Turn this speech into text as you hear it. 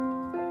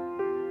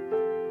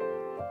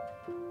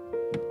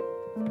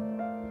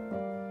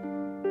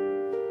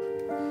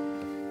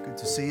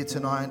to see you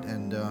tonight,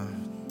 and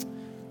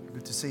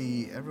good to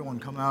see everyone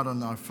come out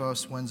on our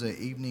first Wednesday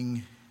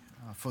evening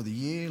for the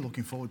year.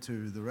 Looking forward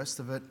to the rest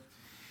of it.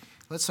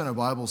 Let's turn our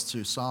Bibles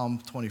to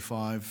Psalm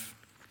 25,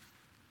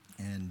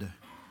 and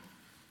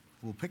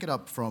we'll pick it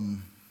up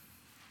from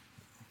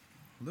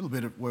a little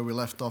bit of where we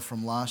left off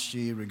from last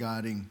year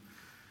regarding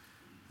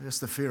just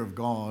the fear of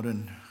God,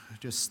 and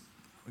just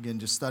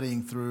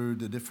studying through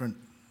the different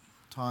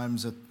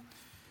times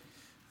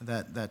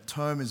that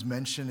term is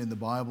mentioned in the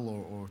Bible,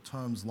 or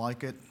terms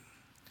like it.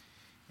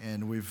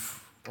 And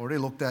we've already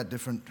looked at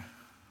different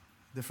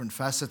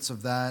facets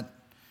of that.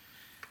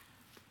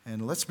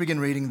 And let's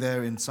begin reading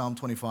there in Psalm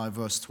 25,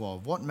 verse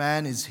 12. What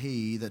man is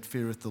he that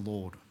feareth the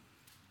Lord?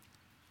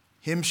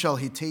 Him shall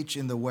he teach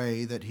in the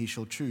way that he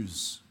shall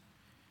choose.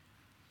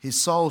 His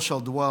soul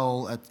shall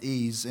dwell at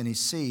ease, and his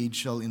seed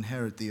shall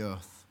inherit the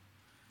earth.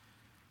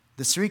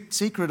 The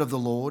secret of the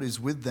Lord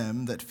is with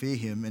them that fear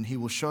him, and he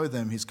will show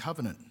them his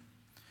covenant.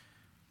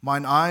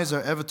 Mine eyes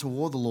are ever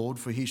toward the Lord,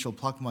 for he shall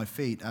pluck my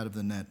feet out of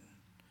the net.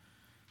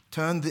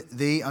 Turn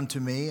thee unto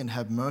me, and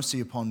have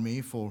mercy upon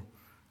me, for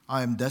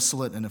I am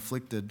desolate and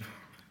afflicted.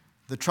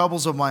 The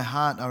troubles of my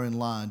heart are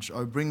enlarged.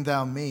 O bring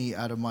thou me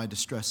out of my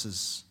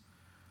distresses.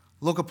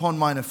 Look upon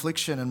mine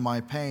affliction and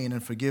my pain,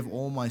 and forgive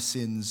all my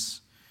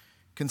sins.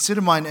 Consider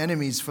mine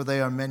enemies, for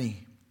they are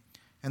many,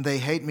 and they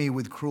hate me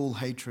with cruel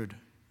hatred.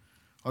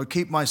 O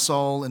keep my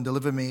soul and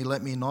deliver me.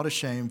 Let me not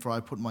shame, for I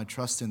put my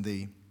trust in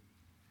thee.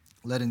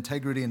 Let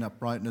integrity and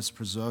uprightness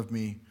preserve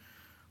me,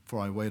 for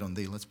I wait on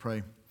thee. Let's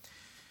pray.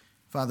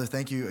 Father,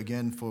 thank you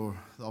again for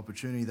the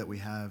opportunity that we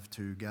have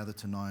to gather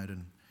tonight,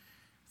 and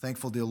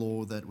thankful, dear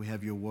Lord, that we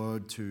have your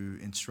word to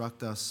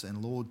instruct us, and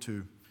Lord,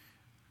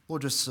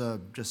 just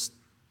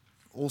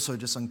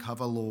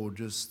uncover, Lord,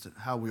 just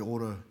how we ought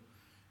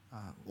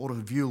to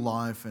view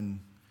life, and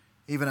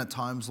even at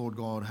times, Lord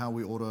God, how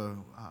we ought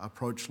to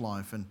approach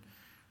life. And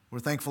we're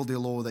thankful, dear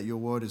Lord, that your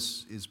word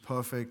is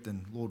perfect,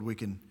 and Lord, we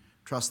can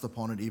trust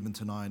upon it even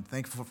tonight.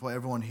 Thankful for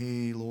everyone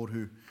here, Lord,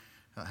 who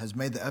has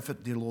made the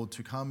effort, dear Lord,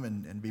 to come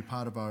and be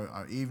part of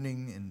our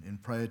evening in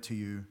prayer to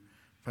you.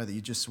 Pray that you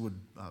just would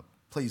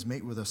please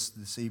meet with us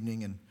this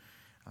evening and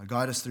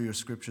guide us through your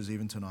scriptures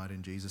even tonight,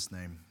 in Jesus'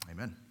 name.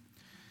 Amen.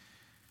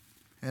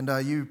 And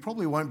you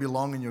probably won't be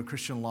long in your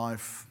Christian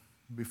life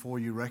before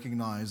you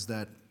recognize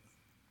that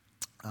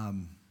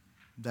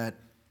that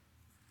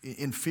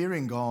in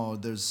fearing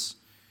God, there's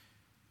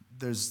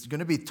going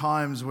to be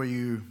times where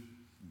you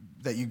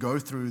go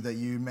through that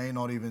you may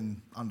not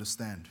even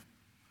understand.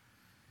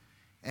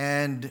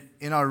 And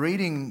in our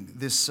reading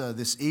this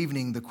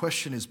evening, the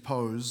question is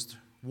posed,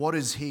 what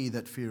is he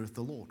that feareth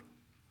the Lord?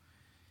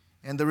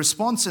 And the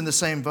response in the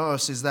same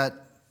verse is that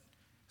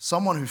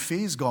someone who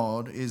fears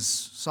God is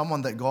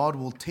someone that God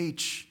will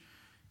teach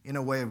in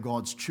a way of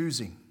God's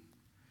choosing.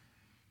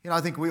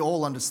 I think we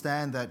all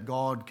understand that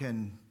God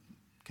can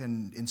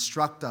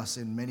instruct us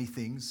in many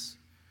things.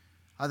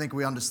 I think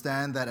we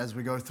understand that as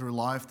we go through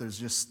life, there's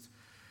just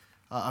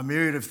a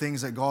myriad of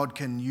things that God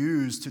can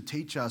use to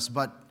teach us.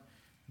 But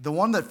the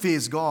one that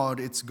fears God,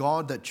 it's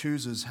God that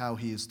chooses how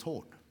he is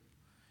taught.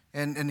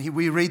 And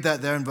we read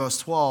that there in verse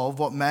 12,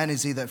 what man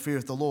is he that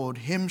feareth the Lord?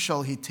 Him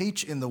shall he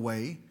teach in the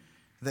way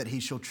that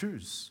he shall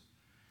choose.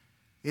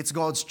 It's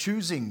God's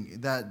choosing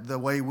that the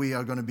way we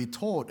are going to be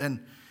taught.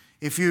 And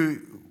if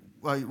you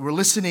were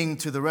listening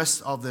to the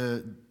rest of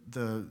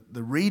the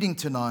reading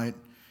tonight,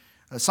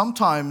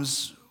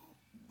 sometimes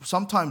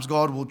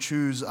God will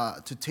choose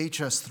to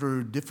teach us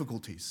through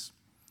difficulties.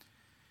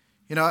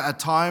 At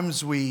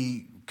times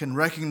we can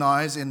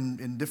recognize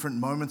in different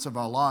moments of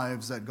our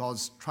lives that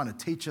God's trying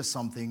to teach us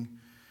something,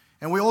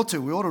 and we ought to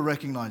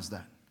recognize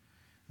that.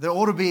 There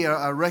ought to be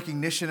a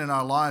recognition in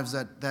our lives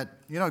that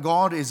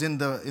God is in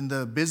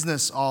the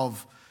business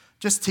of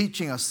just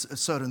teaching us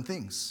certain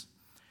things.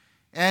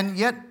 And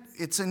yet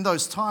it's in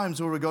those times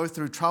where we go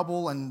through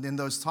trouble, and in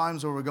those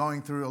times where we're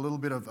going through a little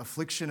bit of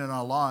affliction in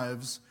our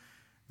lives,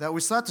 that we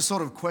start to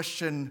sort of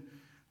question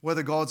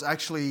whether God's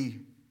actually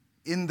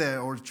in there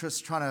or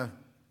just trying to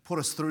put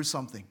us through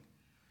something.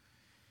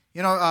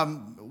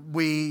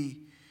 We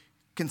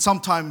can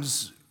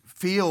sometimes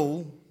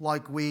feel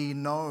like we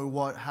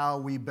know how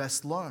we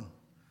best learn.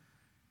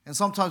 And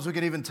sometimes we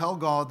can even tell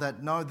God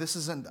that, no, this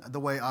isn't the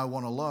way I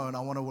want to learn. I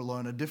want to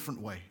learn a different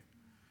way.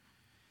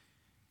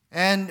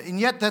 And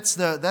yet that's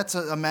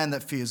a man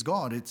that fears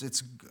God.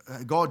 It's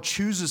God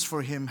chooses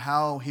for him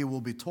how he will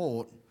be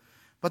taught.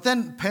 But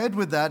then paired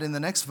with that, in the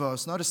next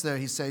verse, notice there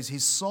he says,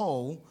 his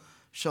soul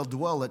shall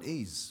dwell at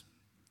ease.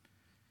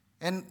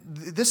 And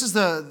this is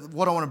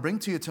what I want to bring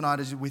to you tonight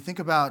as we think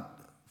about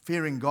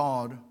fearing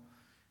God,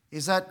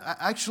 is that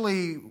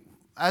actually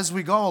as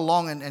we go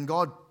along and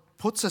God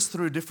puts us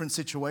through different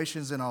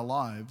situations in our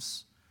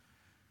lives,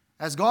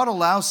 as God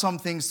allows some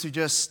things to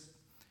just,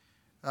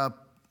 to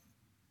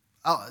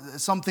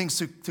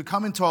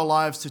come into our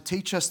lives, to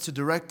teach us, to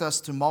direct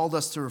us, to mold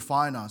us, to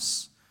refine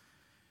us,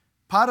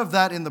 part of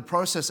that in the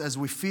process as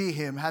we fear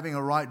him, having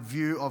a right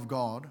view of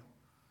God,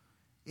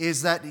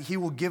 is that he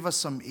will give us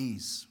some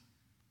ease.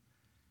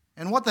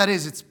 And what that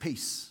is, it's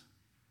peace.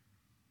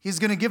 He's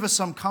going to give us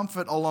some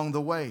comfort along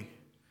the way.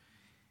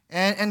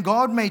 And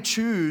God may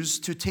choose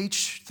to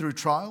teach through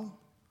trial.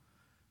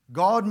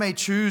 God may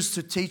choose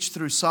to teach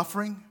through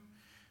suffering.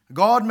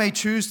 God may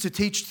choose to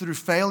teach through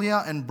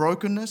failure and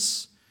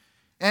brokenness.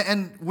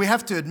 And we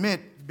have to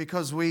admit,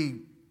 because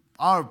we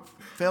are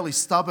fairly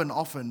stubborn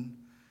often,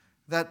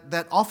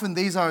 that often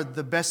these are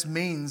the best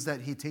means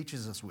that He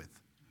teaches us with.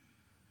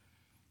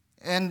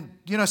 And,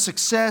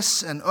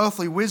 success and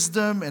earthly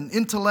wisdom and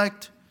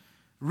intellect,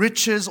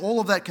 riches, all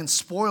of that can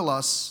spoil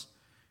us.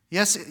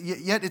 Yes,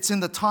 yet it's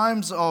in the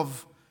times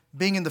of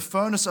being in the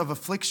furnace of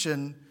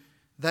affliction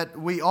that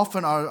we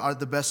often are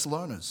the best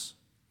learners.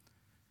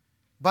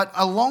 But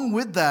along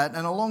with that,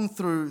 and along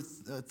through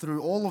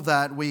all of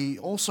that, we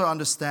also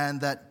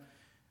understand that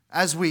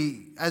as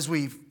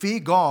we fear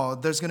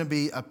God, there's going to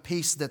be a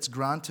peace that's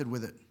granted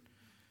with it.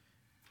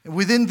 And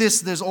within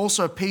this, there's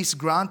also a peace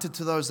granted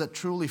to those that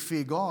truly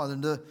fear God.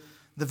 And the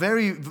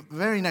very,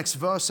 very next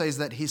verse says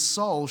that His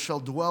soul shall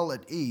dwell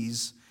at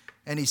ease,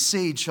 and His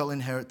seed shall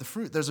inherit the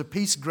fruit. There's a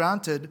peace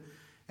granted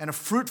and a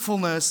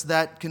fruitfulness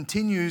that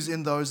continues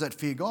in those that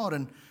fear God.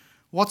 And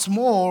what's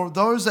more,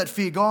 those that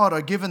fear God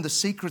are given the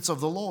secrets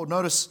of the Lord.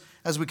 Notice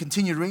as we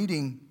continue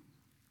reading,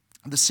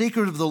 the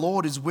secret of the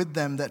Lord is with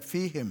them that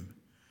fear Him,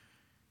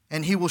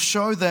 and He will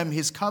show them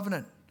His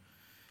covenant.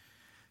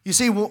 You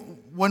see,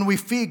 when we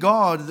fear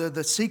God,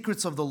 the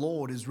secrets of the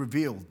Lord is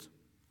revealed.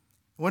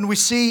 When we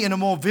see in a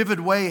more vivid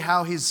way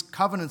how His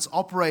covenants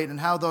operate and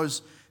how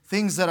those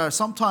things that are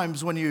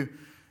sometimes when you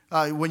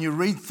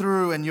read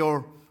through and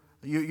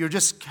you're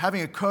just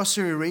having a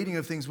cursory reading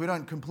of things we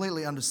don't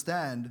completely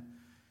understand.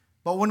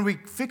 But when we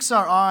fix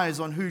our eyes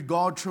on who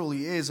God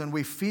truly is and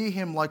we fear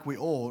Him like we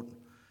ought,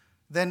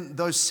 then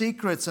those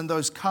secrets and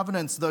those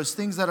covenants, those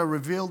things that are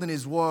revealed in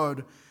His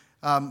Word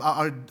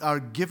are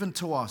given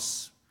to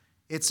us.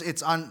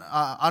 It's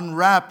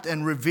unwrapped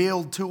and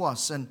revealed to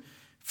us. And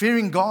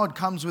fearing God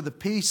comes with a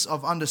peace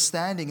of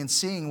understanding and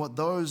seeing what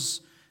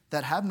those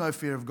that have no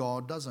fear of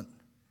God doesn't.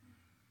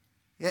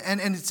 And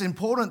it's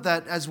important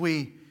that as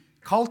we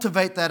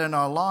cultivate that in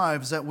our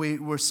lives, that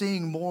we're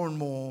seeing more and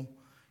more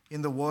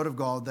in the Word of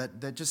God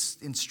that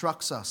just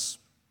instructs us.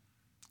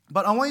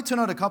 But I want you to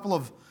note a couple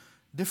of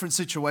different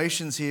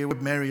situations here with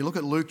Mary. Look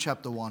at Luke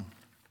chapter 1.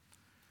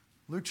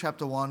 Luke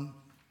chapter 1.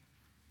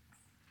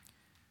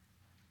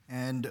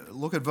 And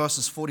look at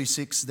verses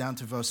 46 down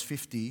to verse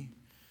 50.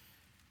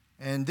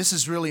 And this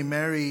is really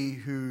Mary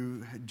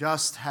who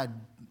just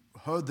had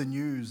heard the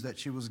news that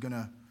she was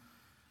gonna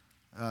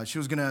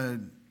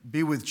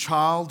be with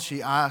child.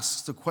 She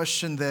asks the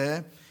question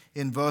there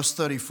in verse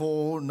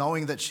 34,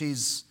 knowing that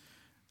she's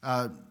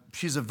a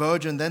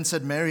virgin. Then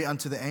said Mary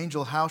unto the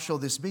angel, How shall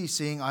this be,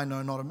 seeing I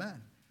know not a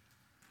man?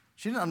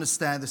 She didn't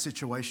understand the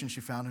situation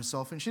she found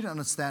herself in. She didn't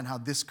understand how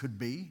this could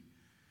be.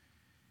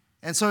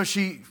 And so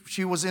she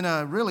was in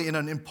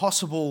an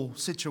impossible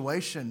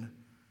situation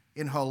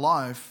in her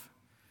life.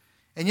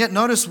 And yet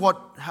notice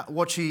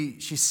what she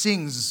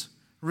sings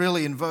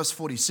really in verse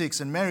 46.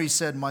 And Mary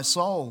said, My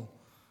soul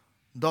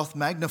doth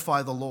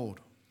magnify the Lord,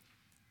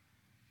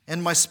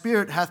 and my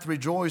spirit hath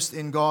rejoiced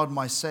in God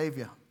my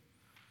Saviour.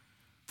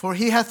 For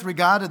He hath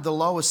regarded the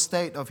low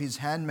estate of His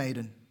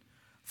handmaiden.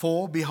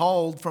 For,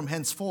 behold, from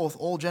henceforth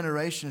all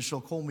generations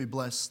shall call me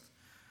blessed.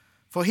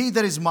 For He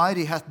that is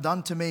mighty hath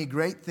done to me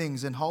great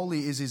things, and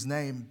holy is His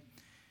name.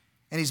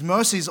 And His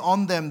mercies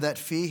on them that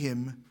fear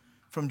Him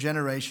from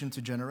generation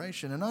to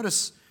generation. And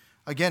notice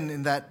again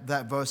in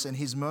that verse, and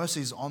His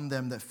mercies on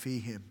them that fear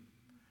Him.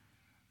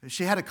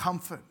 She had a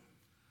comfort.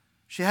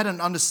 She had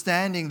an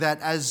understanding that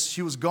as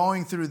she was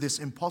going through this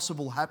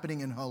impossible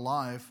happening in her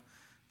life,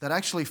 that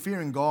actually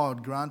fearing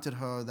God granted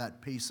her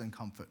that peace and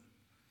comfort.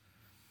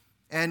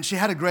 And she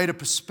had a greater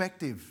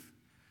perspective.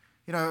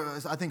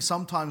 I think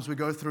sometimes we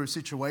go through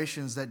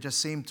situations that just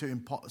seem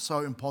so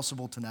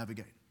impossible to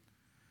navigate.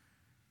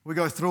 We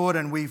go through it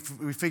and we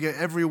figure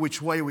every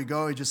which way we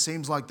go, it just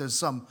seems like there's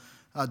some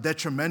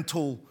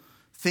detrimental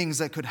things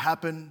that could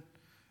happen.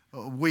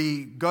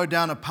 We go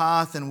down a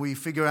path and we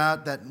figure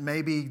out that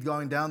maybe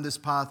going down this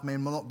path may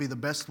not be the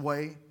best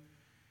way.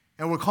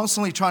 And we're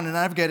constantly trying to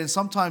navigate, and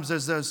sometimes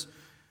there's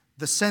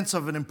the sense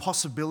of an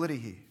impossibility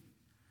here.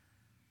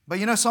 But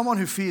someone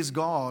who fears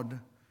God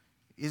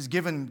is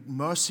given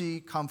mercy,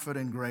 comfort,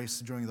 and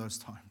grace during those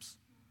times.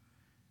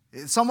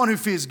 Someone who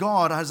fears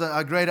God has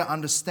a greater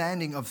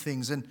understanding of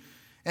things.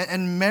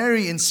 And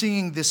Mary, in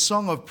singing this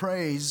song of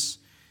praise,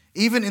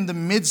 even in the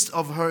midst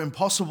of her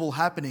impossible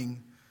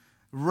happening,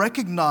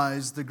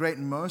 recognized the great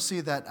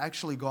mercy that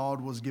actually God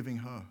was giving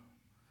her.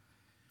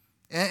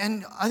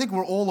 And I think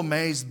we're all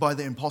amazed by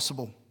the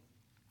impossible.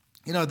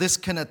 This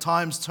can at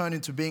times turn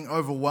into being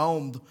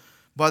overwhelmed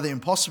by the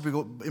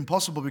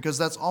impossible, because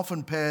that's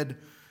often paired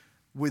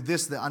with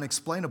the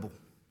unexplainable.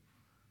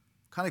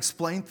 Can't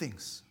explain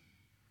things.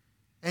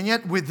 And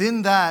yet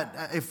within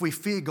that, if we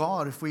fear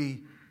God, if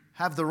we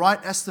have the right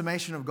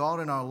estimation of God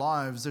in our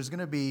lives, there's going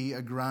to be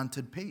a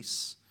granted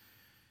peace.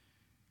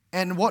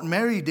 And what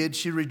Mary did,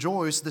 she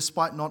rejoiced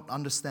despite not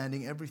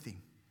understanding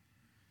everything.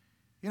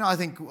 I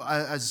think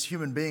as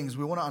human beings,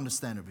 we want to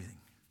understand everything.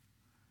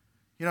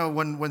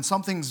 when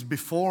something's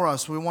before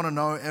us, we want to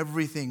know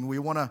everything. We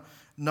want to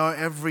know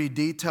every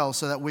detail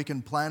so that we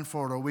can plan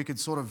for it, or we could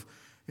sort of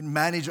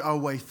manage our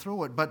way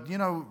through it. But,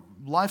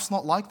 life's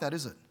not like that,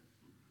 is it?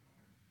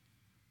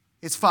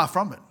 It's far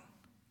from it.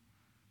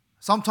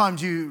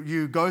 Sometimes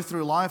you go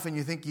through life and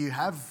you think you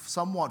have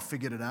somewhat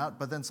figured it out,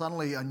 but then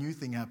suddenly a new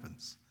thing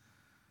happens.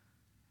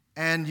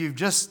 And you've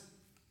just,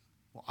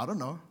 I don't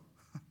know.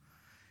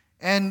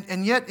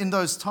 And yet in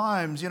those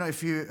times,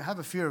 if you have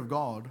a fear of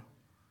God,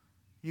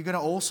 you're going to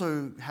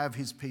also have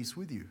His peace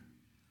with you.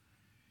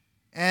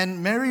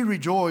 And Mary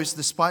rejoiced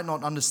despite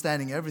not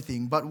understanding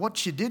everything, but what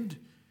she did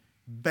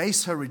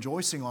base her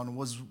rejoicing on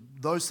was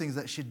those things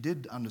that she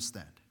did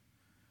understand.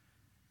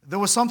 There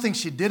were some things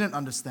she didn't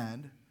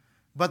understand,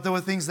 but there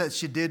were things that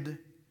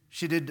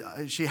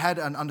she had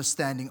an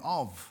understanding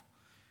of.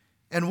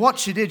 And what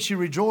she did, she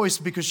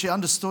rejoiced because she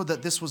understood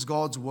that this was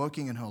God's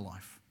working in her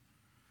life.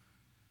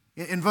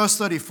 In verse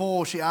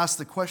 34, she asked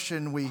the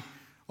question, we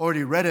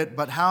already read it,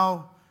 but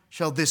how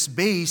shall this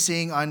be,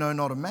 seeing I know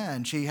not a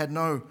man? She had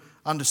no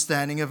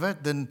understanding of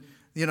it. Then,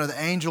 the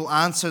angel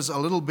answers a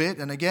little bit.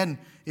 And again,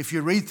 if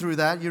you read through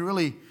that, you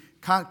really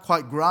can't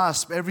quite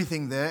grasp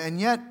everything there.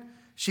 And yet,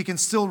 she can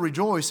still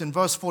rejoice. In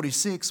verse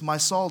 46, my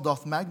soul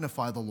doth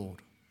magnify the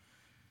Lord,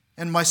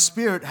 and my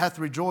spirit hath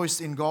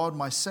rejoiced in God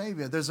my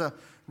Savior. There's a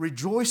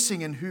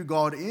rejoicing in who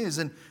God is.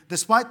 And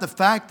despite the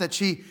fact that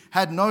she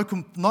had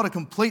not a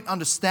complete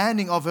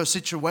understanding of her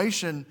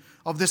situation,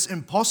 of this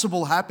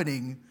impossible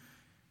happening,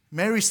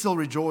 Mary still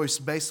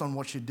rejoiced based on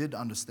what she did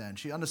understand.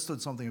 She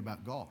understood something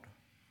about God.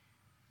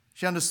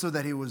 She understood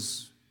that He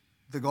was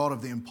the God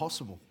of the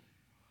impossible.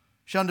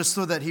 She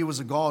understood that He was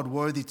a God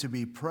worthy to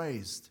be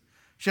praised.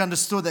 She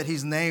understood that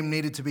His name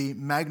needed to be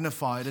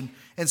magnified.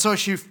 And so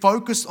she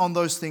focused on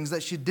those things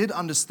that she did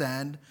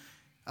understand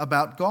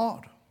about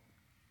God.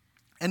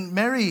 And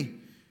Mary,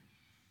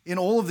 in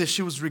all of this,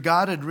 she was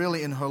regarded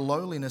really in her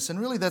lowliness.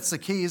 And really that's the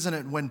key, isn't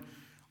it?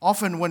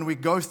 Often when we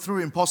go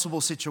through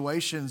impossible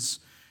situations,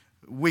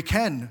 we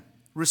can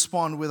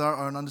respond with our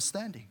own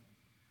understanding.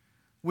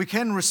 We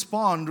can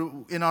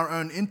respond in our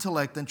own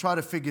intellect and try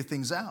to figure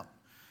things out.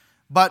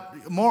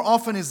 But more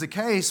often is the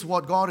case,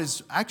 what God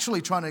is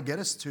actually trying to get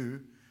us to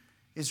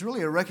is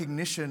really a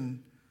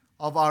recognition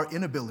of our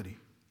inability.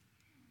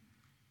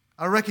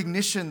 A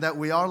recognition that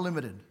we are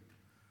limited.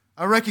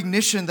 A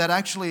recognition that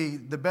actually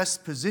the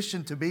best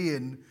position to be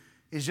in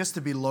is just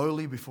to be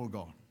lowly before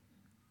God.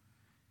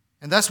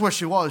 And that's where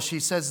she was. She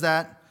says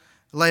that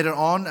later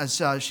on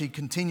as she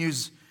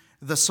continues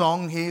the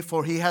song here,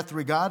 for He hath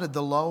regarded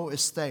the low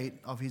estate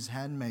of His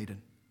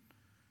handmaiden.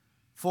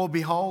 For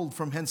behold,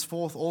 from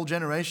henceforth all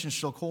generations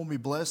shall call me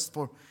blessed,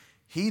 for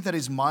He that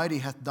is mighty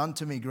hath done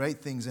to me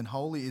great things, and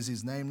holy is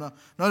His name. Now,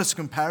 notice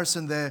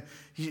comparison there.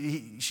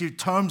 She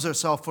terms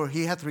herself, for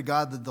He hath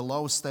regarded the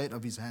low estate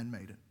of His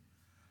handmaiden.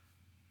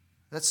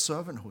 That's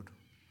servanthood.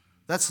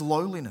 That's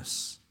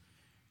lowliness.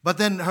 But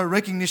then her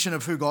recognition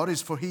of who God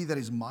is, for He that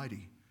is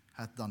mighty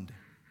hath done it.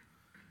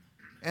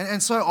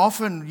 And so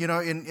often,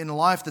 in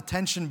life, the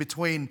tension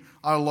between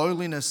our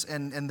lowliness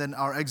and then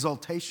our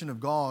exaltation of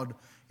God,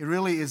 it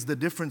really is the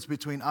difference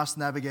between us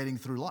navigating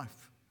through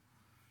life.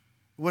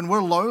 When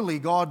we're lowly,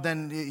 God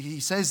then,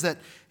 He says that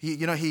He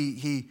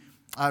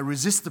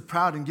resists the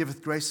proud and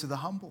giveth grace to the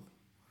humble.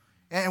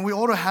 And we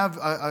ought to have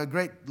a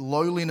great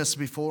lowliness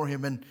before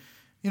Him. And,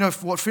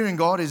 what fearing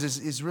God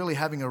is really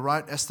having a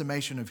right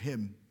estimation of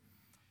Him.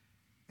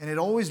 And it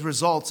always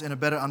results in a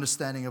better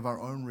understanding of our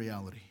own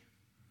reality.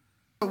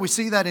 We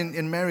see that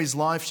in Mary's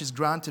life. She's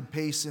granted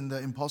peace in the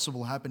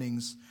impossible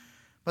happenings.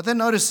 But then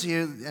notice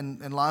here,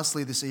 and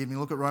lastly this evening,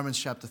 look at Romans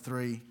chapter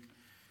 3.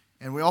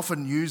 And we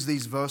often use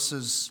these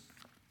verses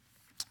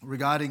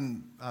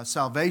regarding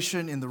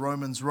salvation in the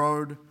Romans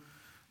road.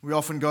 We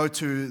often go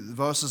to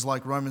verses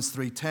like Romans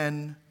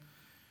 3:10,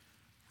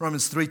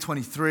 Romans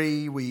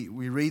 3:23.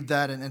 We read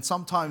that, and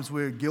sometimes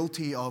we're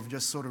guilty of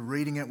just sort of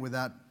reading it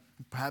without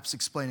perhaps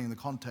explaining the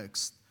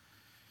context.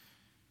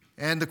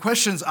 And the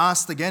question's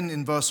asked again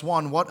in verse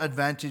 1, what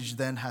advantage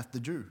then hath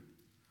the Jew?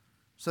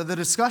 So the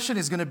discussion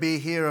is going to be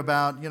here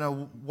about,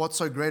 what's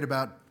so great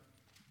about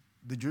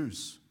the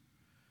Jews.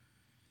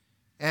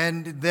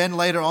 And then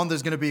later on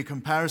there's going to be a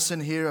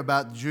comparison here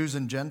about Jews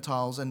and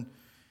Gentiles. And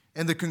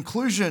the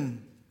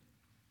conclusion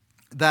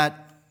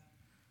that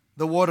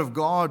the Word of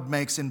God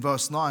makes in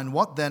verse 9,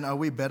 what then, are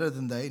we better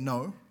than they?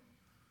 No,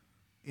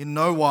 in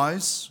no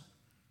wise.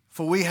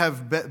 For we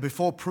have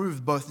before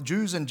proved both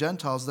Jews and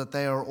Gentiles that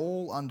they are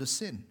all under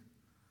sin.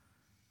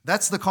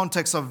 That's the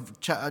context of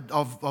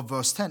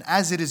verse 10.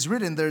 As it is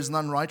written, there is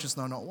none righteous,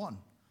 no, not one.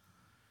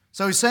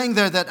 So he's saying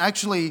there that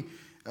actually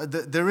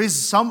there is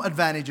some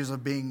advantages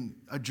of being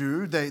a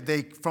Jew.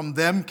 From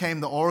them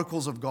came the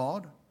oracles of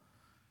God,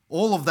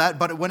 all of that.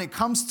 But when it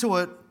comes to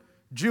it,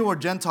 Jew or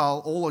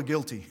Gentile, all are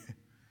guilty.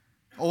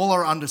 All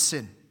are under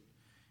sin.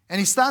 And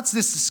he starts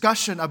this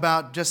discussion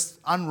about just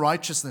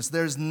unrighteousness.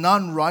 There is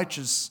none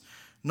righteous,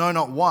 no,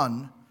 not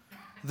one.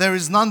 There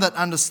is none that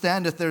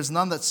understandeth, there is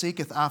none that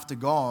seeketh after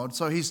God.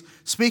 So he's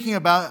speaking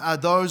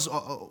about those,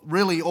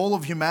 really all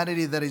of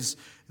humanity that is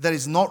that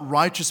is not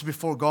righteous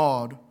before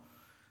God.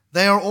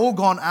 They are all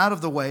gone out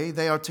of the way.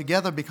 They are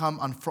together become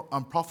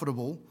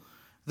unprofitable.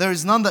 There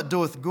is none that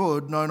doeth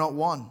good, no, not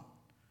one.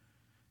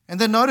 And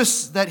then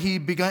notice that he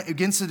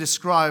begins to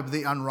describe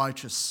the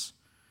unrighteous.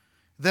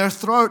 Their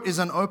throat is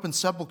an open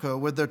sepulchre.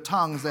 With their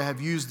tongues they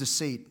have used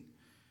deceit.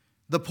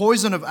 The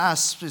poison of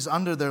asps is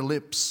under their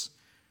lips,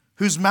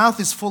 whose mouth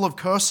is full of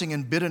cursing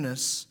and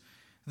bitterness.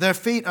 Their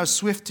feet are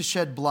swift to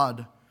shed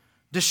blood.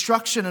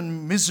 Destruction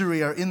and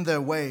misery are in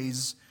their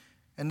ways.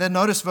 And then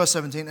notice verse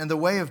 17, and the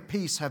way of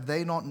peace have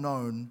they not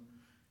known.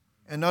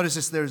 And notice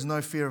this, there is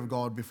no fear of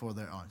God before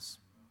their eyes.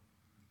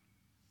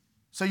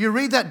 So you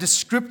read that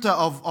descriptor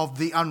of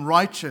the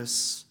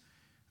unrighteous.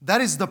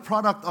 That is the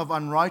product of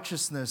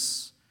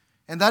unrighteousness.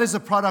 And that is the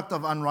product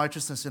of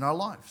unrighteousness in our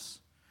lives.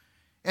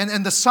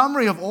 And the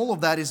summary of all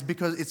of that is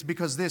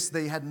because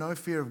they had no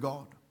fear of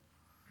God.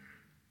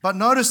 But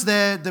notice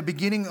there, the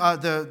beginning,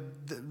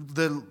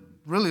 the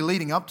really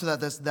leading up to that,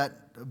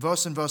 that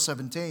verse in verse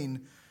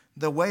 17,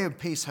 the way of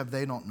peace have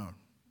they not known.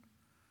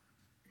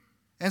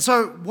 And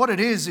so what it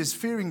is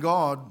fearing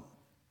God,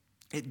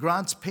 it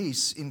grants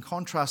peace in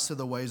contrast to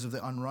the ways of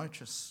the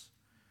unrighteous.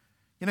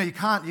 You know, you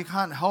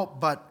can't help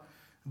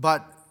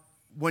but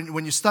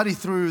when you study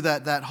through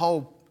that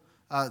whole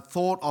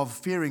thought of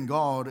fearing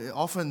God,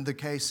 often the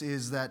case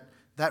is that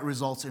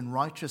results in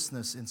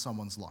righteousness in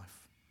someone's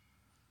life.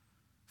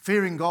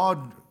 Fearing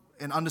God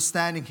and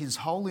understanding His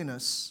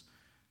holiness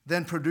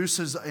then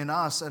produces in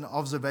us an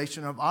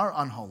observation of our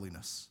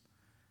unholiness.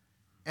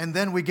 And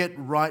then we get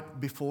right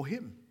before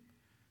Him.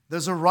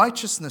 There's a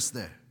righteousness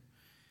there.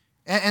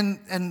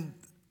 And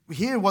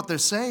here what they're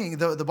saying,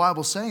 the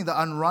Bible's saying, the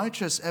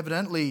unrighteous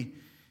evidently,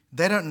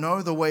 they don't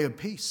know the way of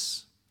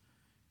peace.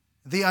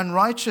 The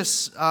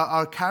unrighteous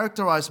are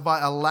characterized by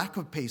a lack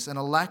of peace and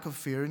a lack of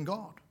fear in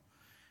God.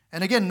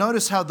 And again,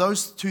 notice how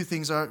those two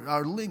things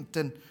are linked.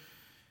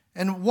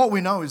 And what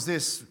we know is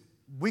this,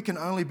 we can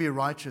only be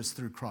righteous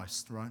through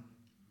Christ, right?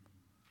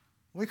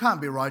 We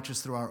can't be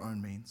righteous through our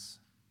own means.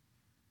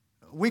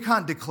 We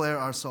can't declare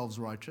ourselves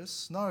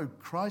righteous. No,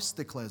 Christ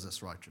declares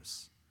us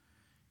righteous.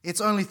 It's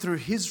only through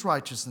His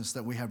righteousness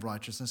that we have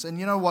righteousness. And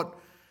you know what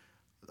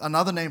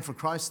another name for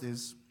Christ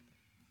is?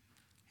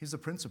 He's the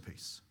Prince of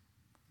Peace.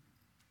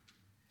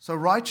 So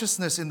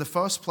righteousness in the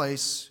first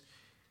place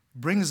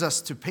brings us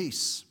to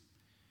peace.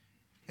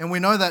 And we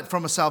know that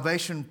from a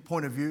salvation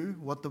point of view,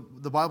 what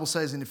the Bible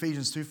says in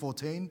Ephesians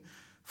 2:14,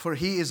 for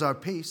He is our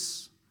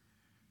peace,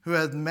 who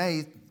hath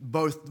made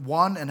both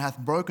one and hath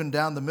broken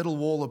down the middle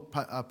wall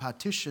of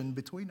partition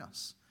between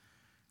us.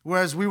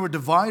 Whereas we were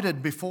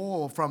divided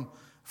before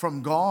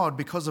from God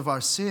because of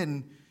our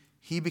sin,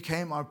 He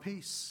became our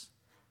peace.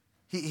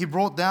 He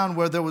brought down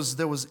where there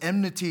was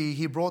enmity,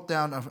 He brought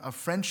down a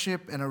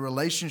friendship and a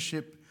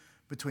relationship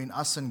between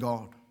us and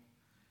God.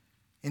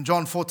 In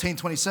John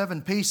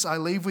 14:27, peace I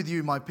leave with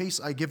you, my peace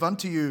I give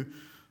unto you.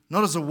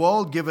 Not as the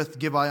world giveth,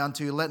 give I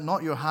unto you. Let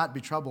not your heart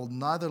be troubled,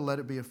 neither let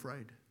it be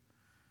afraid.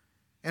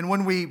 And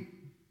when we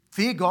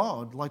fear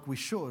God like we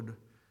should,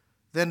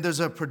 then there's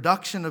a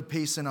production of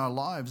peace in our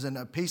lives and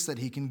a peace that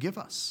He can give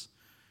us.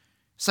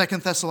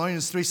 2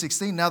 Thessalonians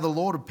 3:16, now the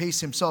Lord of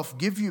peace Himself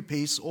give you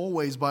peace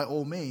always by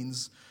all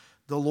means.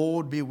 The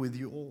Lord be with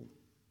you all.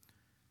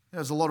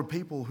 There's a lot of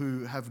people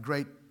who have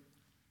great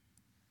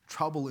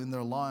trouble in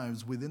their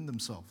lives within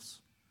themselves.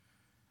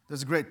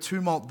 There's a great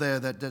tumult there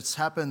that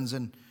happens,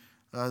 and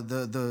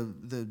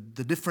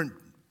the different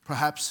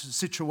perhaps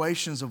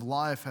situations of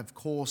life have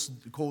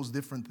caused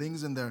different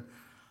things in their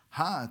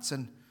hearts.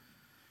 And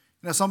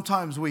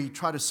sometimes we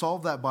try to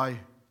solve that by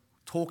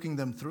talking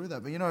them through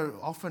that. But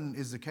often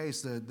is the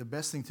case that the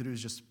best thing to do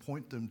is just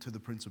point them to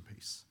the Prince of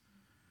Peace.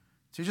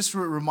 To just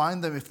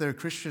remind them, if they're a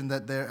Christian,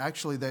 that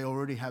they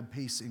already have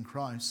peace in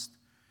Christ.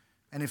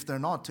 And if they're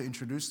not, to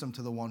introduce them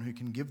to the one who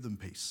can give them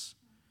peace.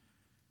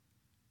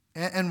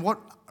 And what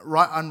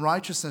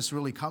unrighteousness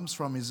really comes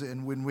from is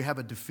when we have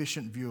a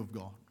deficient view of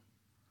God.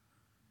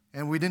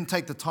 And we didn't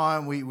take the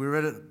time, we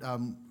read it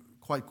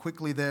quite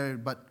quickly there,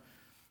 but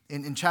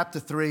in chapter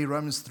 3,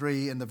 Romans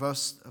 3, and the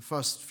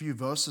first few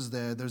verses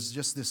there's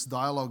just this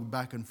dialogue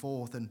back and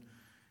forth, and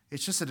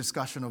it's just a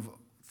discussion of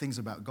things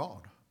about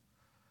God.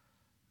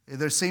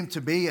 There seemed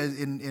to be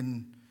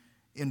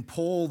in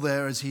Paul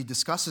there, as he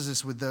discusses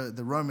this with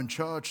the Roman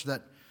church,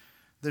 that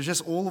there's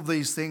just all of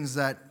these things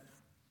that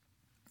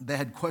they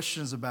had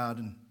questions about.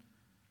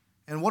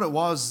 And what it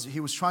was, he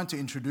was trying to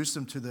introduce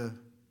them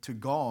to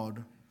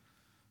God,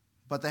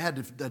 but they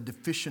had a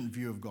deficient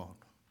view of God.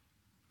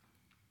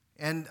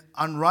 And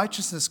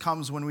unrighteousness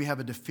comes when we have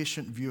a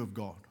deficient view of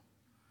God.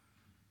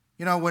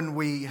 When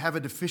we have a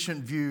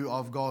deficient view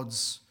of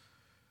God's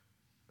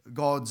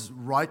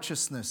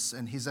righteousness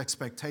and His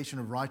expectation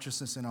of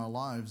righteousness in our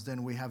lives,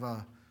 then we have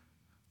a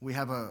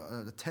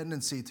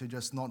tendency to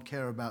just not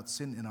care about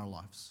sin in our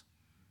lives.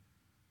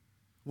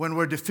 When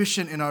we're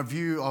deficient in our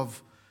view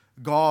of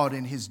God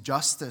and His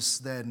justice,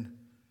 then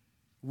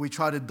we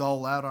try to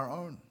dole out our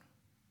own.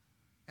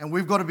 And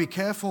we've got to be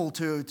careful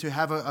to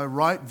have a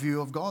right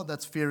view of God.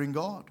 That's fearing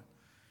God.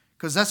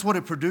 Because that's what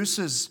it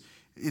produces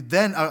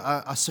then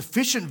a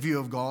sufficient view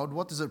of God,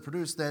 what does it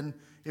produce? Then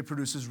it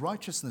produces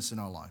righteousness in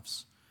our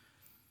lives.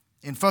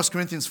 In 1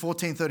 Corinthians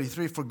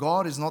 14:33, for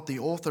God is not the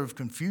author of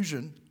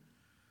confusion,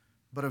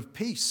 but of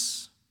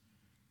peace,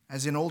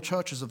 as in all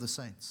churches of the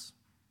saints.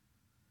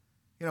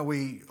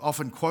 We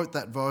often quote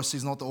that verse,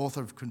 he's not the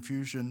author of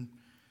confusion,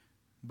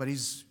 but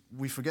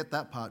we forget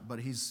that part, but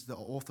he's the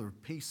author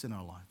of peace in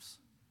our lives.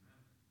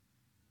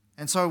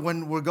 And so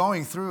when we're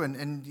going through,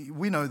 and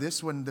we know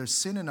this, when there's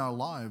sin in our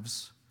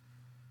lives,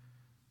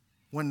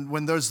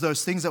 when there's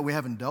those things that we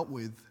haven't dealt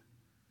with,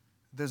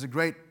 there's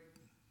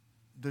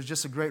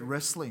just a great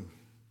wrestling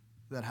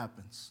that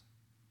happens.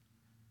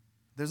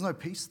 There's no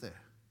peace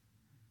there.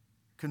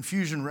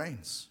 Confusion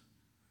reigns.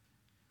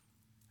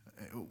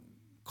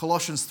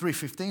 Colossians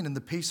 3:15, and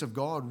the peace of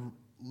God,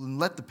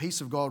 let the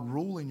peace of God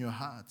rule in your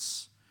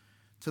hearts,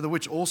 to the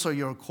which also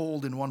you are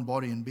called in one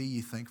body, and be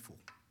ye thankful.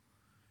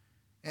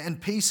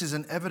 And peace is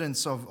an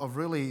evidence of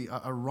really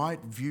a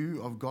right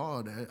view of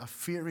God, a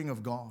fearing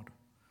of God.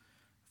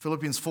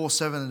 Philippians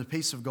 4:7, and the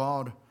peace of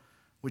God,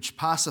 which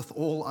passeth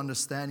all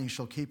understanding,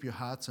 shall keep your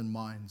hearts and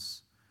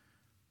minds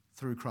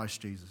through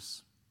Christ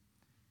Jesus.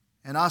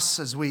 And us,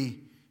 as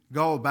we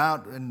go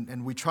about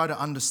and we try to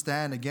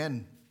understand,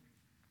 again,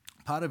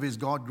 part of it is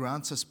God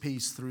grants us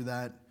peace through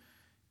that.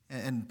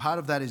 And part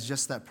of that is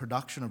just that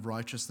production of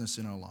righteousness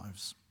in our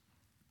lives.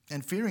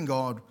 And fearing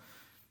God,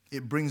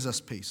 it brings us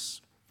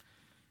peace.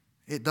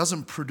 It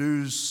doesn't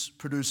produce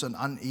an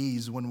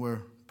unease when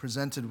we're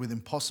presented with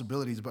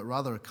impossibilities, but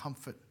rather a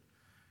comfort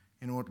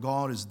in what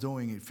God is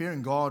doing.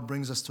 Fearing God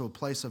brings us to a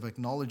place of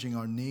acknowledging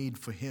our need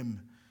for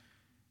Him.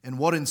 And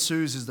what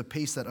ensues is the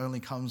peace that only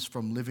comes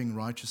from living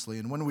righteously.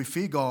 And when we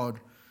fear God,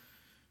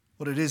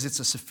 what it is, it's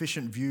a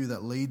sufficient view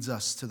that leads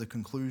us to the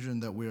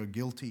conclusion that we are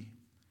guilty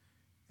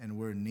and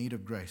we're in need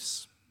of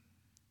grace.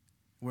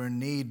 We're in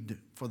need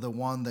for the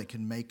one that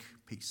can make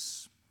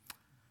peace.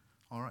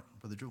 All right,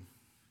 Brother Jewel.